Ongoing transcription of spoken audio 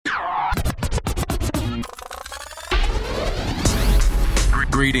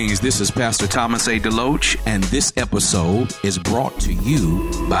Greetings, this is Pastor Thomas A. DeLoach, and this episode is brought to you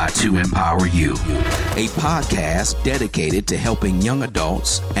by To Empower You, a podcast dedicated to helping young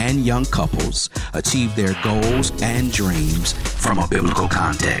adults and young couples achieve their goals and dreams from a biblical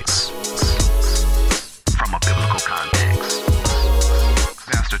context.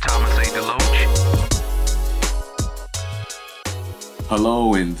 Pastor Thomas A. DeLoach.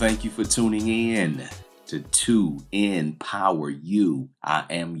 Hello, and thank you for tuning in to Empower You. I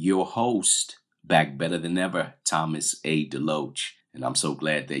am your host, back better than ever, Thomas A. DeLoach, and I'm so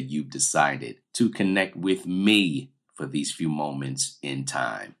glad that you've decided to connect with me for these few moments in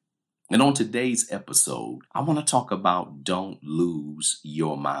time. And on today's episode, I want to talk about don't lose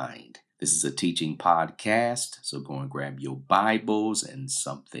your mind. This is a teaching podcast, so go and grab your Bibles and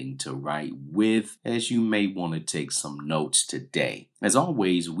something to write with, as you may want to take some notes today. As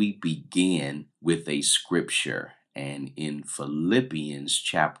always, we begin with a scripture, and in Philippians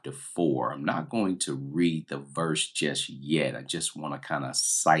chapter 4, I'm not going to read the verse just yet. I just want to kind of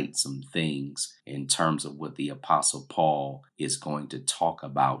cite some things in terms of what the Apostle Paul is going to talk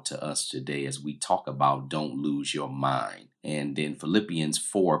about to us today as we talk about don't lose your mind. And in Philippians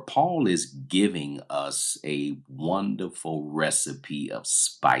 4, Paul is giving us a wonderful recipe of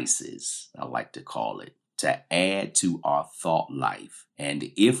spices, I like to call it, to add to our thought life.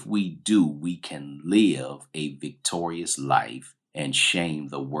 And if we do, we can live a victorious life and shame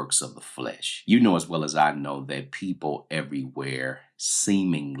the works of the flesh. You know as well as I know that people everywhere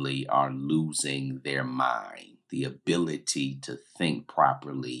seemingly are losing their mind, the ability to think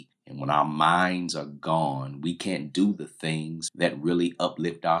properly. And when our minds are gone, we can't do the things that really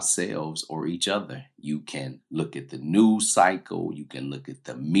uplift ourselves or each other. You can look at the news cycle, you can look at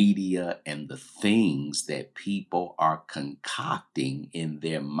the media and the things that people are concocting in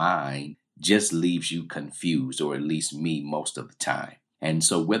their mind just leaves you confused, or at least me most of the time. And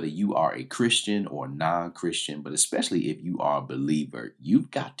so whether you are a Christian or non-Christian, but especially if you are a believer, you've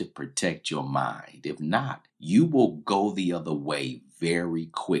got to protect your mind. If not, you will go the other way very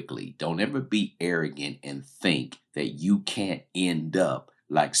quickly. Don't ever be arrogant and think that you can't end up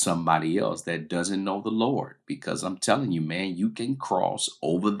like somebody else that doesn't know the Lord. Because I'm telling you, man, you can cross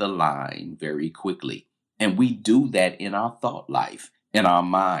over the line very quickly. And we do that in our thought life, in our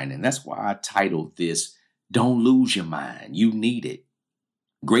mind. And that's why I titled this, Don't Lose Your Mind. You need it.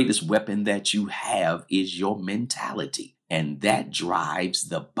 Greatest weapon that you have is your mentality, and that drives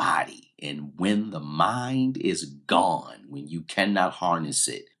the body. And when the mind is gone, when you cannot harness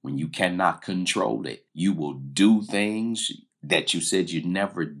it, when you cannot control it, you will do things that you said you'd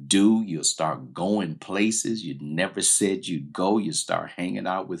never do. You'll start going places you never said you'd go. You start hanging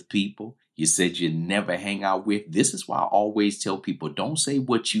out with people you said you'd never hang out with. This is why I always tell people, don't say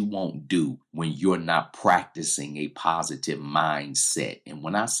what you won't do when you're not practicing a positive mindset. And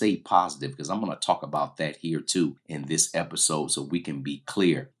when I say positive, because I'm going to talk about that here too in this episode so we can be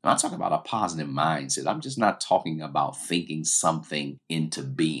clear. When I talk about a positive mindset, I'm just not talking about thinking something into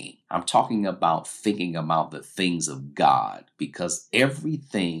being. I'm talking about thinking about the things of God, because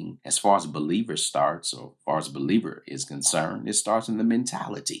everything as far as a believer starts, or as far as a believer is concerned, it starts in the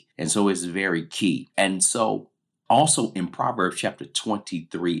mentality. And so it's very key. And so also in Proverbs chapter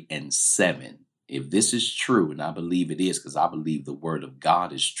 23:7, if this is true, and I believe it is because I believe the word of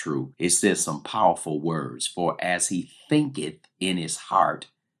God is true, it says some powerful words. For as he thinketh in his heart,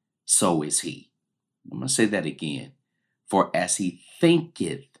 so is he. I'm going to say that again. For as he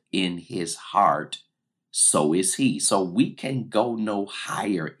thinketh in his heart, so is he. So we can go no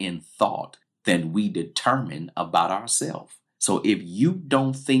higher in thought than we determine about ourselves. So if you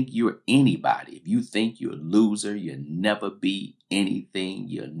don't think you're anybody, if you think you're a loser, you'll never be anything,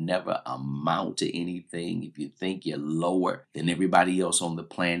 you'll never amount to anything, if you think you're lower than everybody else on the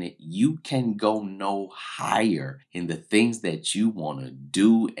planet, you can go no higher in the things that you want to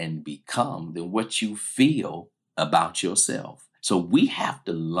do and become than what you feel about yourself. So we have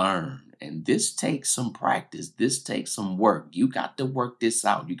to learn. And this takes some practice. This takes some work. You got to work this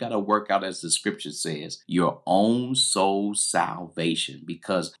out. You got to work out, as the scripture says, your own soul salvation.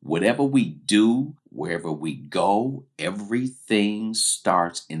 Because whatever we do, wherever we go, everything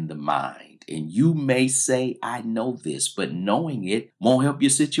starts in the mind. And you may say, I know this, but knowing it won't help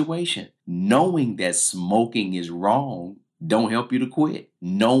your situation. Knowing that smoking is wrong don't help you to quit.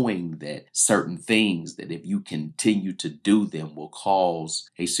 Knowing that certain things that if you continue to do them will cause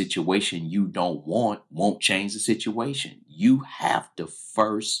a situation you don't want won't change the situation. You have to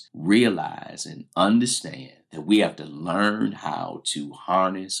first realize and understand that we have to learn how to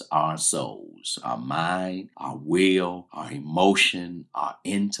harness our souls, our mind, our will, our emotion, our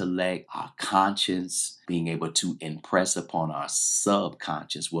intellect, our conscience, being able to impress upon our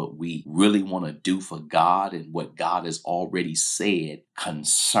subconscious what we really want to do for God and what God has already said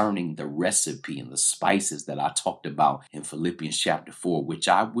concerning the recipe and the spices that I talked about in Philippians chapter 4, which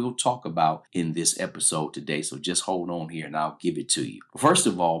I will talk about in this episode today. So just hold on here and I'll give it to you. First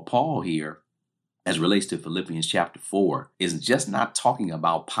of all, Paul here, as relates to Philippians chapter 4, is just not talking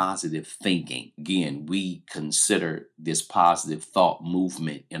about positive thinking. Again, we consider this positive thought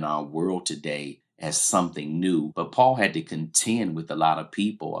movement in our world today as something new, but Paul had to contend with a lot of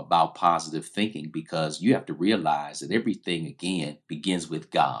people about positive thinking because you have to realize that everything, again, begins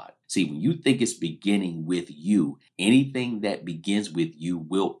with God. See, when you think it's beginning with you, anything that begins with you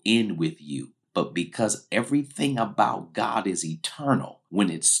will end with you. But because everything about God is eternal,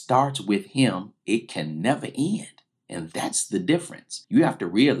 when it starts with Him, it can never end. And that's the difference. You have to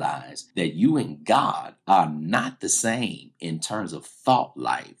realize that you and God are not the same in terms of thought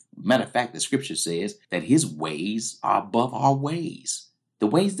life. Matter of fact, the scripture says that His ways are above our ways. The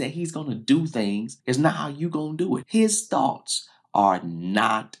ways that He's going to do things is not how you're going to do it. His thoughts are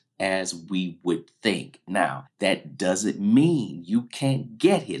not as we would think. Now, that doesn't mean you can't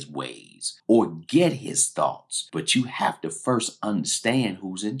get His ways or get His thoughts, but you have to first understand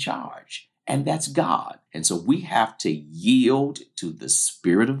who's in charge, and that's God. And so we have to yield to the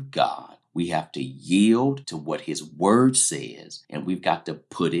Spirit of God. We have to yield to what His word says, and we've got to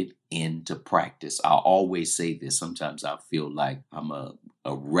put it into practice. I always say this. Sometimes I feel like I'm a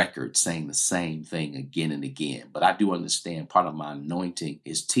record saying the same thing again and again. But I do understand part of my anointing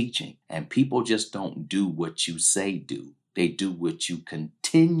is teaching. And people just don't do what you say do. They do what you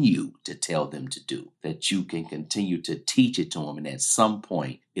continue to tell them to do, that you can continue to teach it to them. And at some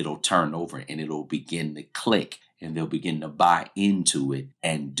point, it'll turn over and it'll begin to click and they'll begin to buy into it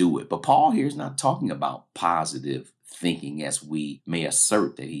and do it. But Paul here is not talking about positive thinking as we may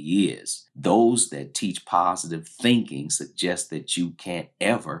assert that he is. Those that teach positive thinking suggest that you can't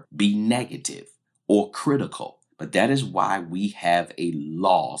ever be negative or critical. But that is why we have a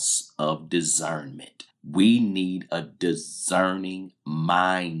loss of discernment. We need a discerning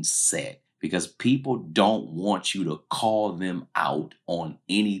mindset because people don't want you to call them out on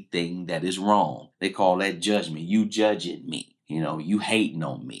anything that is wrong. They call that judgment. You judging me. You hating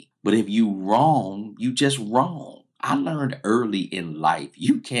on me. But if you wrong, you just wrong. I learned early in life,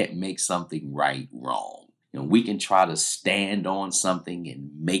 you can't make something right wrong. We can try to stand on something and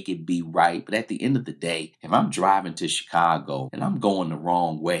make it be right. But at the end of the day, if I'm driving to Chicago and I'm going the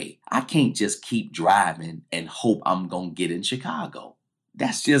wrong way, I can't just keep driving and hope I'm going to get in Chicago.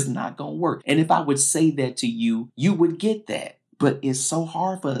 That's just not going to work. And if I would say that to you, you would get that. But it's so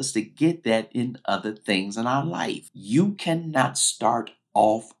hard for us to get that in other things in our life. You cannot start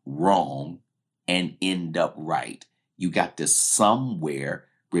off wrong and end up right. You got to somewhere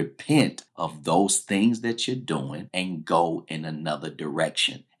repent of those things that you're doing and go in another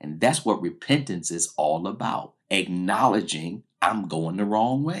direction. And that's what repentance is all about. Acknowledging I'm going the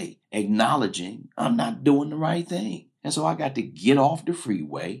wrong way. Acknowledging I'm not doing the right thing. And so I got to get off the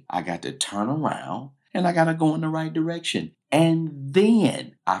freeway. I got to turn around and I got to go in the right direction. And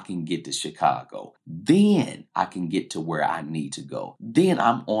then I can get to Chicago. Then I can get to where I need to go. Then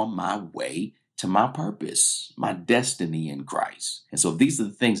I'm on my way to my purpose, my destiny in Christ. And so these are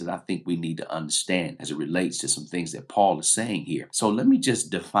the things that I think we need to understand as it relates to some things that Paul is saying here. So let me just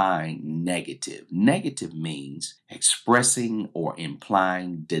define negative. Negative means expressing or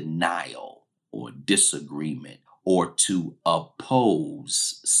implying denial or disagreement or to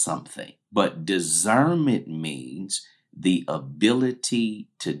oppose something. But discernment means the ability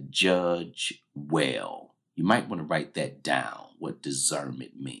to judge well. You might want to write that down, what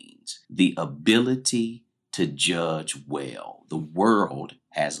discernment means. The ability to judge well. The world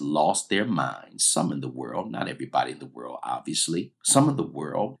has lost their minds. Some in the world, not everybody in the world, obviously. Some of the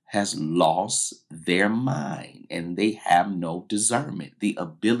world has lost their mind and they have no discernment. The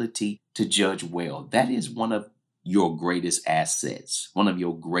ability to judge well. That is one of your greatest assets, one of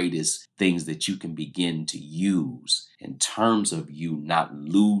your greatest things that you can begin to use in terms of you not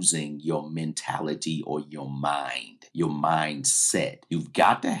losing your mentality or your mind, your mindset. You've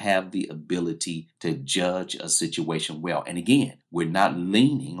got to have the ability to judge a situation well. And again, we're not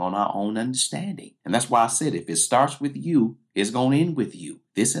leaning on our own understanding. And that's why I said, if it starts with you, it's going to end with you.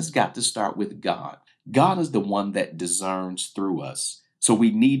 This has got to start with God. God is the one that discerns through us. So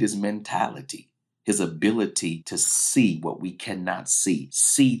we need His mentality. his ability to see what we cannot see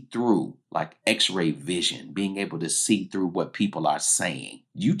through, like x-ray vision, being able to see through what people are saying.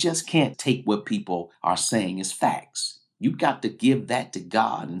 You just can't take what people are saying as facts. You got to give that to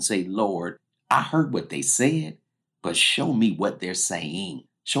God and say, Lord, I heard what they said, but show me what they're saying.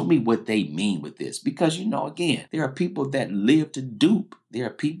 Show me what they mean with this. Because, again, there are people that live to dupe. There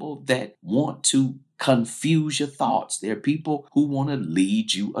are people that want to confuse your thoughts. There are people who want to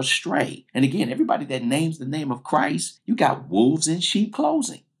lead you astray. And again, everybody that names the name of Christ, you got wolves in sheep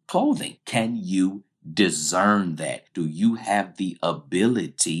clothing. Can you discern that? Do you have the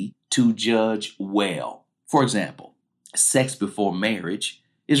ability to judge well? For example, sex before marriage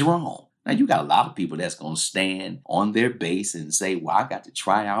is wrong. Now, you got a lot of people that's going to stand on their base and say, well, I got to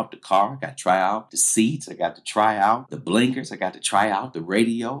try out the car. I got to try out the seats. I got to try out the blinkers. I got to try out the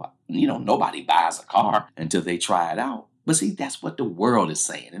radio. Nobody buys a car until they try it out. But see, that's what the world is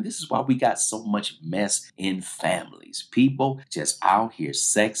saying. And this is why we got so much mess in families. People just out here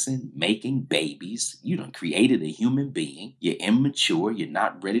sexing, making babies. You done created a human being. You're immature. You're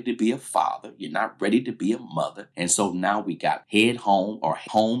not ready to be a father. You're not ready to be a mother. And so now we got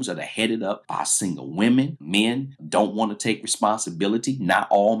homes that are headed up by single women. Men don't want to take responsibility. Not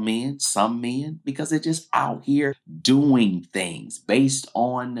all men, some men, because they're just out here doing things based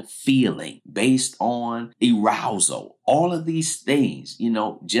on feeling, based on arousal. All of these things,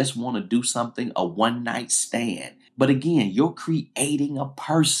 just want to do something, a one-night stand. But again, you're creating a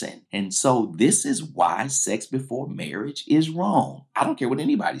person. And so this is why sex before marriage is wrong. I don't care what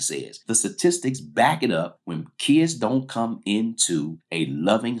anybody says. The statistics back it up. When kids don't come into a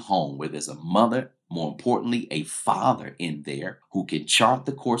loving home where there's a mother, more importantly, a father in there who can chart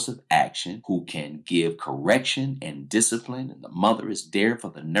the course of action, who can give correction and discipline, and the mother is there for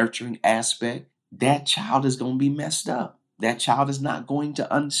the nurturing aspect, that child is going to be messed up. That child is not going to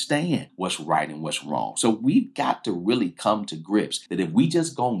understand what's right and what's wrong. So we've got to really come to grips that if we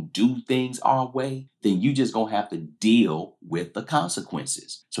just going to do things our way, then you just going to have to deal with the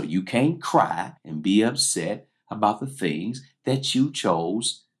consequences. So you can't cry and be upset about the things that you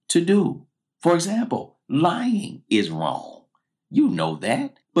chose to do. For example, lying is wrong. You know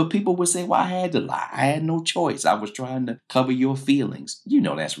that. But people would say, well, I had to lie. I had no choice. I was trying to cover your feelings.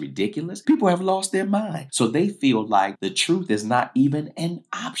 That's ridiculous. People have lost their mind. So they feel like the truth is not even an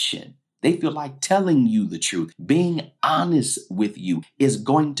option. They feel like telling you the truth, being honest with you is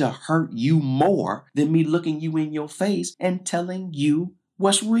going to hurt you more than me looking you in your face and telling you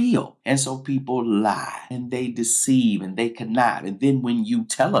what's real. And so people lie and they deceive and they connive. And then when you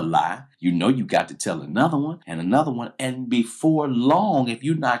tell a lie, you got to tell another one and another one. And before long, if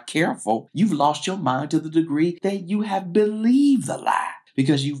you're not careful, you've lost your mind to the degree that you have believed the lie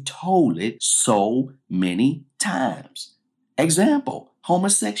because you've told it so many times. Example,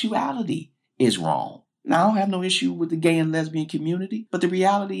 homosexuality is wrong. Now, I don't have no issue with the gay and lesbian community, but the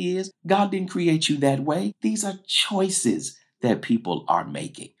reality is God didn't create you that way. These are choices that people are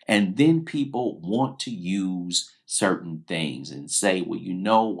making. And then people want to use certain things and say,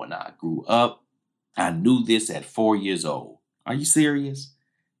 well, when I grew up, I knew this at 4 years old. Are you serious?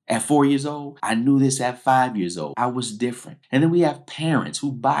 At 4 years old, I knew this at 5 years old. I was different. And then we have parents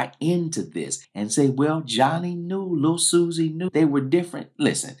who buy into this and say, well, Johnny knew, little Susie knew they were different.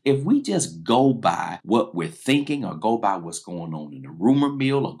 Listen, if we just go by what we're thinking or go by what's going on in the rumor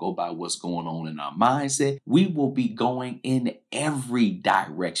mill or go by what's going on in our mindset, we will be going in every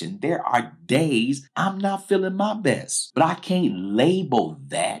direction. There are days I'm not feeling my best, but I can't label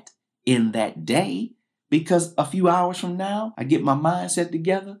that in that day. Because a few hours from now, I get my mindset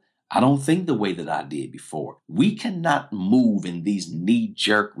together. I don't think the way that I did before. We cannot move in these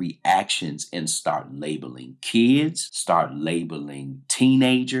knee-jerk reactions and start labeling kids, start labeling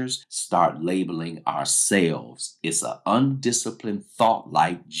teenagers, start labeling ourselves. It's an undisciplined thought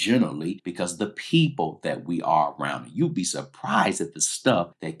life generally because the people that we are around. You'd be surprised at the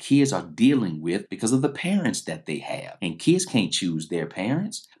stuff that kids are dealing with because of the parents that they have. And kids can't choose their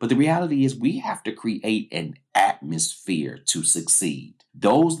parents. But the reality is we have to create an atmosphere to succeed.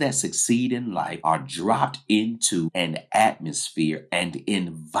 Those that succeed in life are dropped into an atmosphere and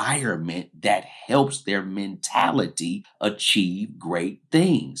environment that helps their mentality achieve great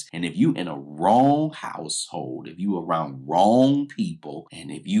things. And if you in a wrong household, if you around wrong people,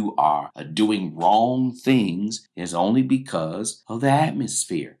 and if you are doing wrong things, it's only because of the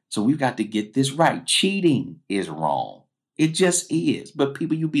atmosphere. So we've got to get this right. Cheating is wrong. It just is. But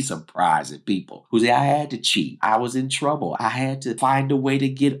people, you'd be surprised at people who say, I had to cheat. I was in trouble. I had to find a way to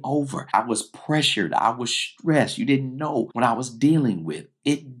get over. I was pressured. I was stressed. You didn't know what I was dealing with.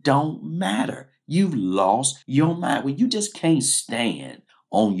 It don't matter. You've lost your mind. When you just can't stand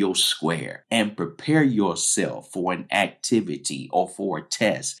on your square and prepare yourself for an activity or for a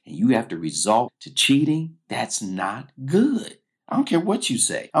test, and you have to resort to cheating, that's not good. I don't care what you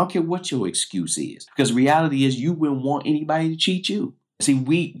say. I don't care what your excuse is. Because reality is you wouldn't want anybody to cheat you. See,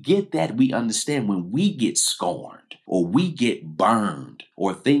 we get that. We understand when we get scorned or we get burned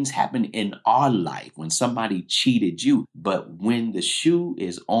or things happen in our life when somebody cheated you. But when the shoe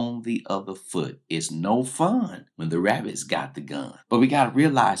is on the other foot, it's no fun when the rabbit's got the gun. But we got to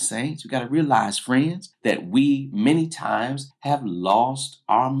realize, saints, we got to realize, friends, that we many times have lost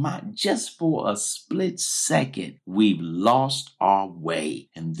our mind. Just for a split second, we've lost our way.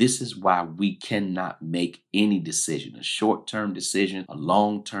 And this is why we cannot make any decision, a short-term decision, a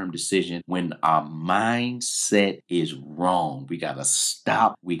long-term decision, when our mindset is wrong. We got to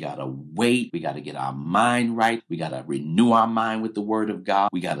stop. We got to wait. We got to get our mind right. We got to renew our mind with the word of God.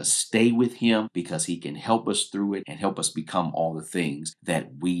 We got to stay with him because he can help us through it and help us become all the things that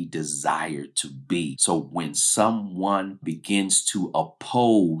we desire to be. So when someone begins to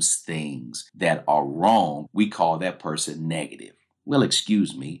oppose things that are wrong, we call that person negative. Well,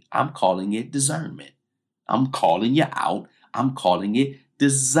 excuse me, I'm calling it discernment. I'm calling you out. I'm calling it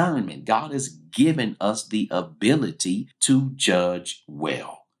discernment. God has given us the ability to judge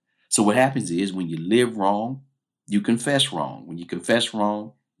well. So what happens is when you live wrong, you confess wrong. When you confess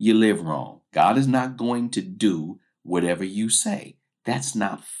wrong, you live wrong. God is not going to do whatever you say. That's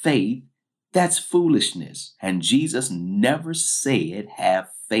not faith. That's foolishness. And Jesus never said have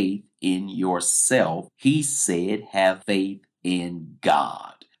faith in yourself. He said have faith in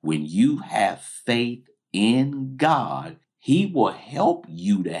God. When you have faith in God, he will help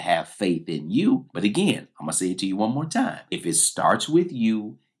you to have faith in you. But again, I'm going to say it to you one more time. If it starts with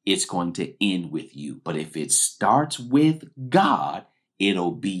you, it's going to end with you. But if it starts with God,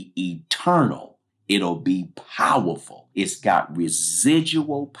 it'll be eternal. It'll be powerful. It's got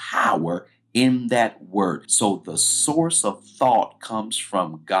residual power in that word. So the source of thought comes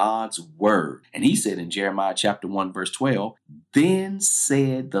from God's word. And he said in Jeremiah chapter 1, verse 12, "Then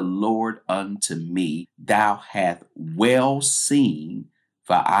said the Lord unto me, Thou hast well seen,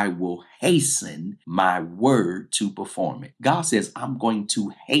 for I will hasten my word to perform it." God says, I'm going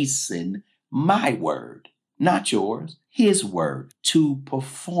to hasten my word, not yours, his word, to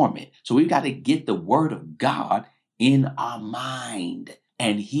perform it. So we've got to get the word of God in our mind.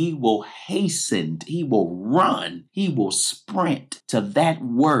 And he will hasten, he will run, he will sprint to that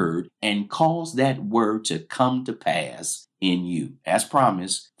word and cause that word to come to pass in you. As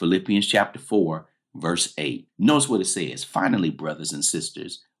promised, Philippians chapter 4, verse 8. Notice what it says. "Finally, brothers and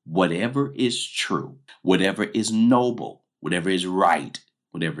sisters, whatever is true, whatever is noble, whatever is right,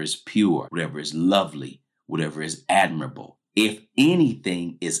 whatever is pure, whatever is lovely, whatever is admirable, if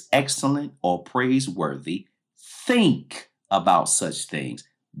anything is excellent or praiseworthy, think about such things."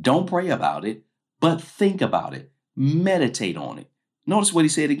 Don't pray about it, but think about it. Meditate on it. Notice what he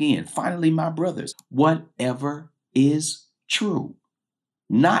said again. "Finally, my brothers, whatever is true."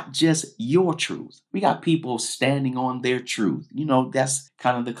 Not just your truth. We got people standing on their truth. You know, that's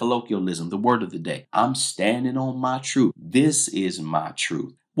kind of the colloquialism, the word of the day. I'm standing on my truth. This is my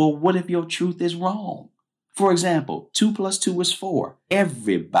truth. Well, what if your truth is wrong? For example, 2 plus 2 is 4.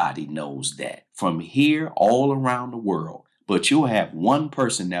 Everybody knows that from here all around the world. But you'll have one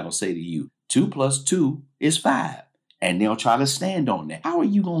person that'll say to you, 2 plus 2 is 5. And they'll try to stand on that. How are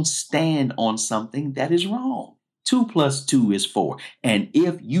you going to stand on something that is wrong? 2 plus 2 is 4. And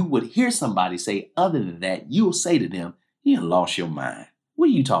if you would hear somebody say other than that, you'll say to them, you lost your mind. What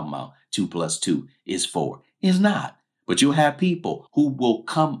are you talking about? 2 plus 2 is 4. It's not. But you'll have people who will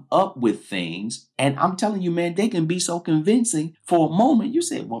come up with things. And I'm telling you, man, they can be so convincing for a moment. You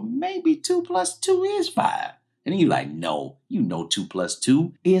say, well, maybe 2 plus 2 is 5. And then you're like, no, you know 2 plus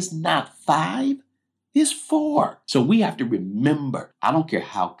 2 is not 5. It's 4. So we have to remember, I don't care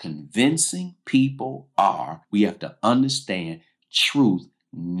how convincing people are, we have to understand truth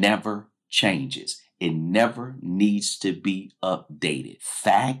never changes. It never needs to be updated.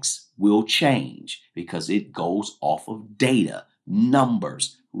 Facts will change because it goes off of data,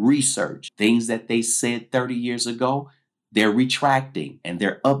 numbers, research. Things that they said 30 years ago, they're retracting and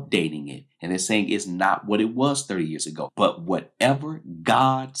they're updating it. And they're saying it's not what it was 30 years ago. But whatever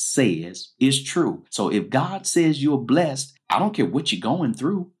God says is true. So if God says you're blessed, I don't care what you're going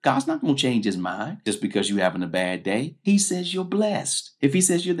through. God's not going to change his mind just because you're having a bad day. He says you're blessed. If he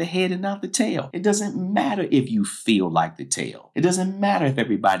says you're the head and not the tail, it doesn't matter if you feel like the tail. It doesn't matter if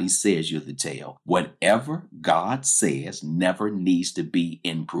everybody says you're the tail. Whatever God says never needs to be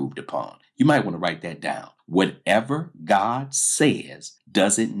improved upon. You might want to write that down. Whatever God says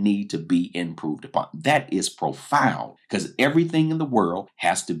doesn't need to be improved upon. That is profound because everything in the world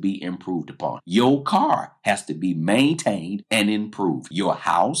has to be improved upon. Your car has to be maintained and improved. Your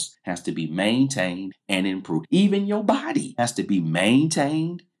house has to be maintained and improved. Even your body has to be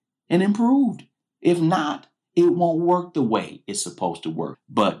maintained and improved. If not, it won't work the way it's supposed to work.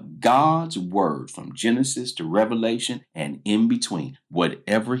 But God's word from Genesis to Revelation and in between,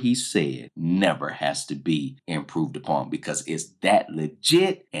 whatever he said never has to be improved upon because it's that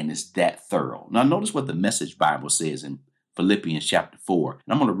legit and it's that thorough. Now notice what the Message Bible says in Philippians chapter 4.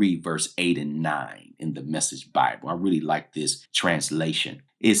 And I'm going to read verse 8 and 9 in the Message Bible. I really like this translation.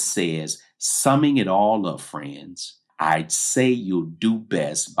 It says, summing it all up, friends, I'd say you'll do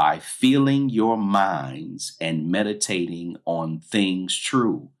best by filling your minds and meditating on things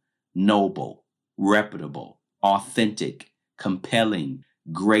true, noble, reputable, authentic, compelling,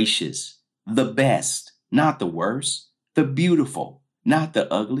 gracious, the best, not the worst, the beautiful, not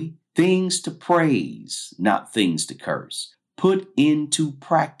the ugly, things to praise, not things to curse. Put into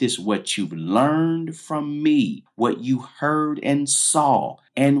practice what you've learned from me, what you heard and saw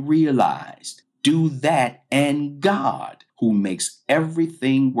and realized. Do that, and God, who makes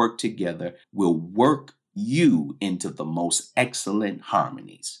everything work together, will work you into the most excellent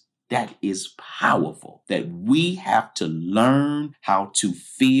harmonies. That is powerful, that we have to learn how to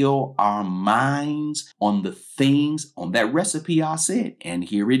fill our minds on the things, on that recipe I said. And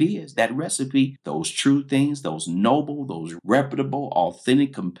here it is, that recipe, those true things, those noble, those reputable,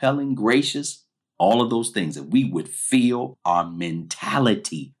 authentic, compelling, gracious, all of those things, that we would fill our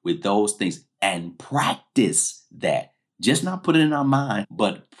mentality with those things and practice that. Just not put it in our mind,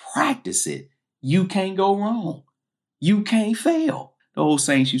 but practice it. You can't go wrong. You can't fail. The old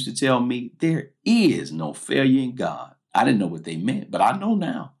saints used to tell me there is no failure in God. I didn't know what they meant, but I know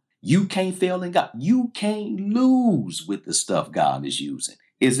now. You can't fail in God. You can't lose with the stuff God is using.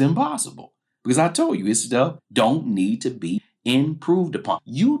 It's impossible because I told you it's stuff don't need to be improved upon.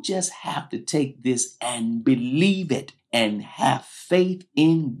 You just have to take this and believe it and have faith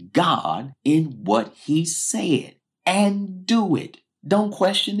in God in what he said and do it. Don't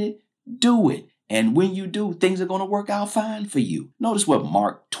question it. Do it. And when you do, things are going to work out fine for you. Notice what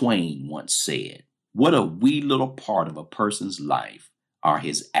Mark Twain once said. What a wee little part of a person's life are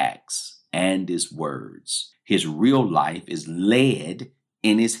his acts and his words. His real life is led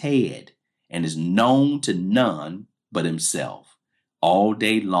in his head and is known to none but himself. All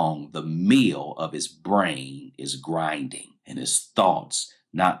day long, the meal of his brain is grinding, and his thoughts,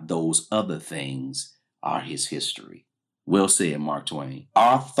 not those other things, are his history. Well said, Mark Twain.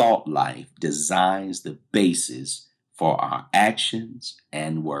 Our thought life designs the basis for our actions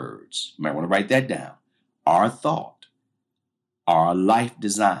and words. You might want to write that down. Our thought, our life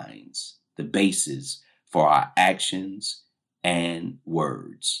designs the basis for our actions and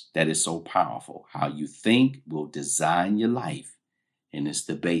words. That is so powerful. How you think will design your life, and it's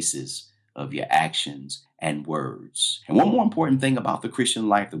the basis of your actions and words. And one more important thing about the Christian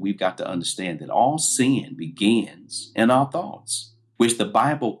life that we've got to understand, that all sin begins in our thoughts, which the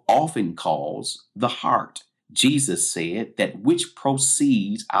Bible often calls the heart. Jesus said that which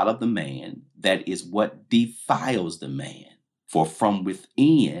proceeds out of the man, that is what defiles the man. For from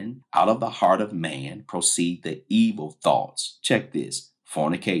within, out of the heart of man, proceed the evil thoughts. Check this: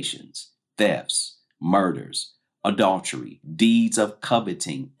 fornications, thefts, murders, adultery, deeds of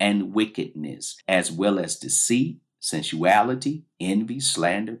coveting and wickedness, as well as deceit, sensuality, envy,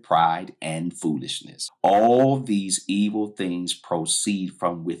 slander, pride, and foolishness. All these evil things proceed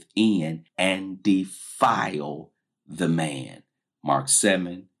from within and defile the man. Mark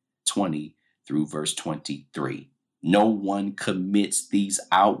 7:20 through verse 23. No one commits these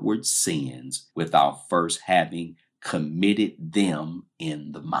outward sins without first having committed them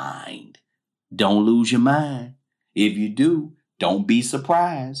in the mind. Don't lose your mind. If you do, don't be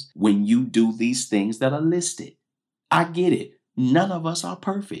surprised when you do these things that are listed. I get it. None of us are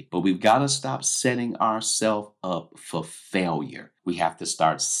perfect, but we've got to stop setting ourselves up for failure. We have to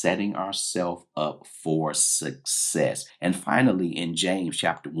start setting ourselves up for success. And finally, in James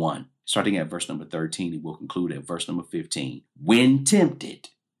chapter 1, starting at verse number 13, and we'll conclude at verse number 15. When tempted,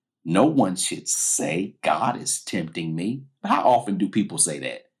 no one should say, God is tempting me. How often do people say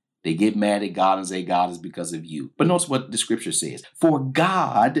that? They get mad at God and say God is because of you. But notice what the scripture says. For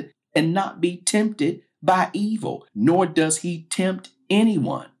God cannot be tempted by evil, nor does he tempt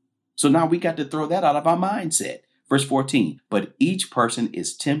anyone. So now we got to throw that out of our mindset. Verse 14, but each person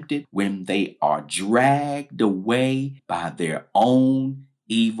is tempted when they are dragged away by their own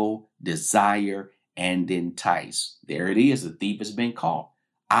evil desire and enticed. There it is. The thief has been caught.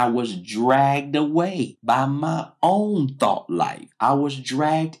 I was dragged away by my own thought life. I was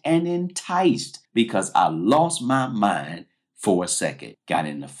dragged and enticed because I lost my mind for a second. Got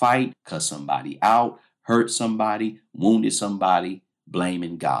in a fight, cussed somebody out, hurt somebody, wounded somebody,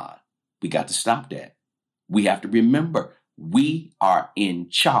 blaming God. We got to stop that. We have to remember we are in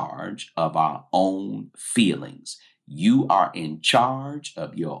charge of our own feelings. You are in charge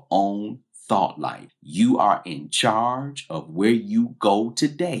of your own thought life. You are in charge of where you go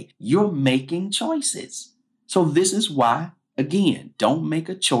today. You're making choices. So this is why, again, don't make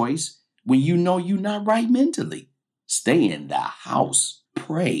a choice when you know you're not right mentally. Stay in the house,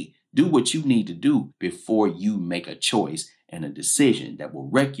 pray, do what you need to do before you make a choice and a decision that will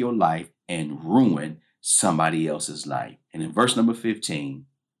wreck your life and ruin somebody else's life. And in verse number 15,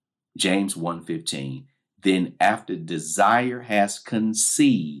 James 1:15, then after desire has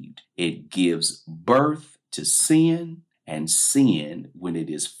conceived, it gives birth to sin, and sin, when it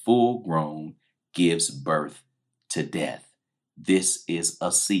is full grown, gives birth to death. This is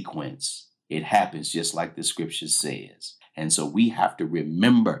a sequence. It happens just like the scripture says. And so we have to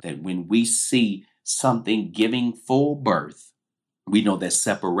remember that when we see something giving full birth, we know that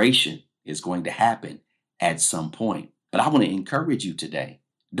separation is going to happen at some point. But I want to encourage you today.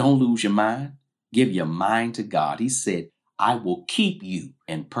 Don't lose your mind. Give your mind to God. He said, I will keep you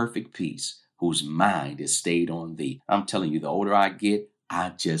in perfect peace, whose mind is stayed on thee. I'm telling you, the older I get, I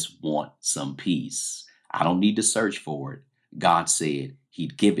just want some peace. I don't need to search for it. God said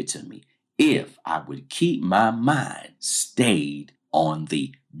he'd give it to me if I would keep my mind stayed on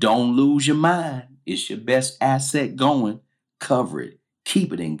thee. Don't lose your mind. It's your best asset going. Cover it.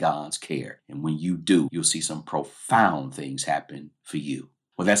 Keep it in God's care. And when you do, you'll see some profound things happen for you.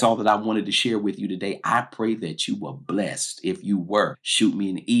 Well, that's all that I wanted to share with you today. I pray that you were blessed. If you were, shoot me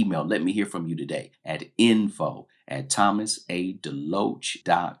an email. Let me hear from you today at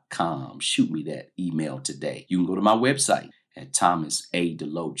info@thomasadeloach.com. Shoot me that email today. You can go to my website at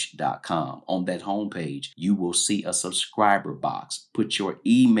thomasadeloach.com. On that homepage, you will see a subscriber box. Put your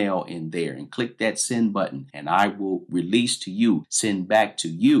email in there and click that send button, and I will release to you, send back to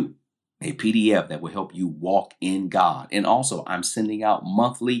you a PDF that will help you walk in God. And also, I'm sending out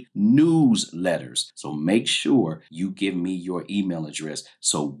monthly newsletters. So make sure you give me your email address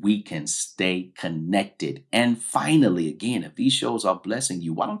so we can stay connected. And finally, again, if these shows are blessing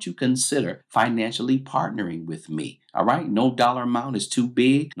you, why don't you consider financially partnering with me? All right. No dollar amount is too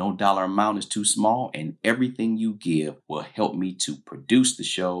big. No dollar amount is too small. And everything you give will help me to produce the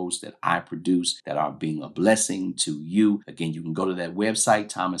shows that I produce that are being a blessing to you. Again, you can go to that website,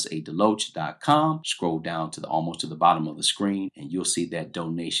 thomasadeloach.com. Scroll down to almost to the bottom of the screen, and you'll see that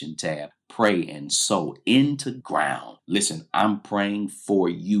donation tab. Pray and sow into ground. Listen, I'm praying for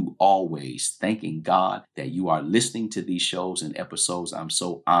you always, thanking God that you are listening to these shows and episodes. I'm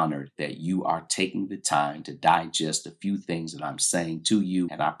so honored that you are taking the time to digest a few things that I'm saying to you,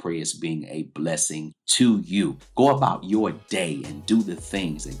 and I pray it's being a blessing to you. Go about your day and do the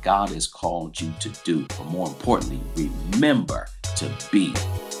things that God has called you to do. But more importantly, remember to be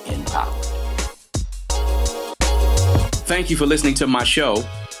empowered. Thank you for listening to my show,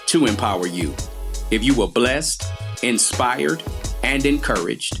 To Empower You. If you were blessed, inspired, and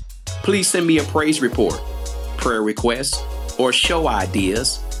encouraged, please send me a praise report, prayer requests, or show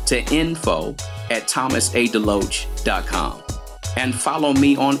ideas to info@thomasadeloach.com. And follow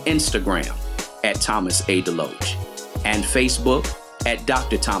me on Instagram @ThomasADeloach and Facebook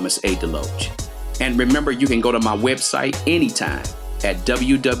 @Dr. Thomas A. Deloach. And remember, you can go to my website anytime at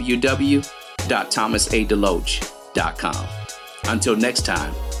www.thomasadeloach.com. Until next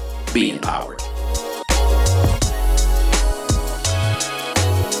time, be empowered.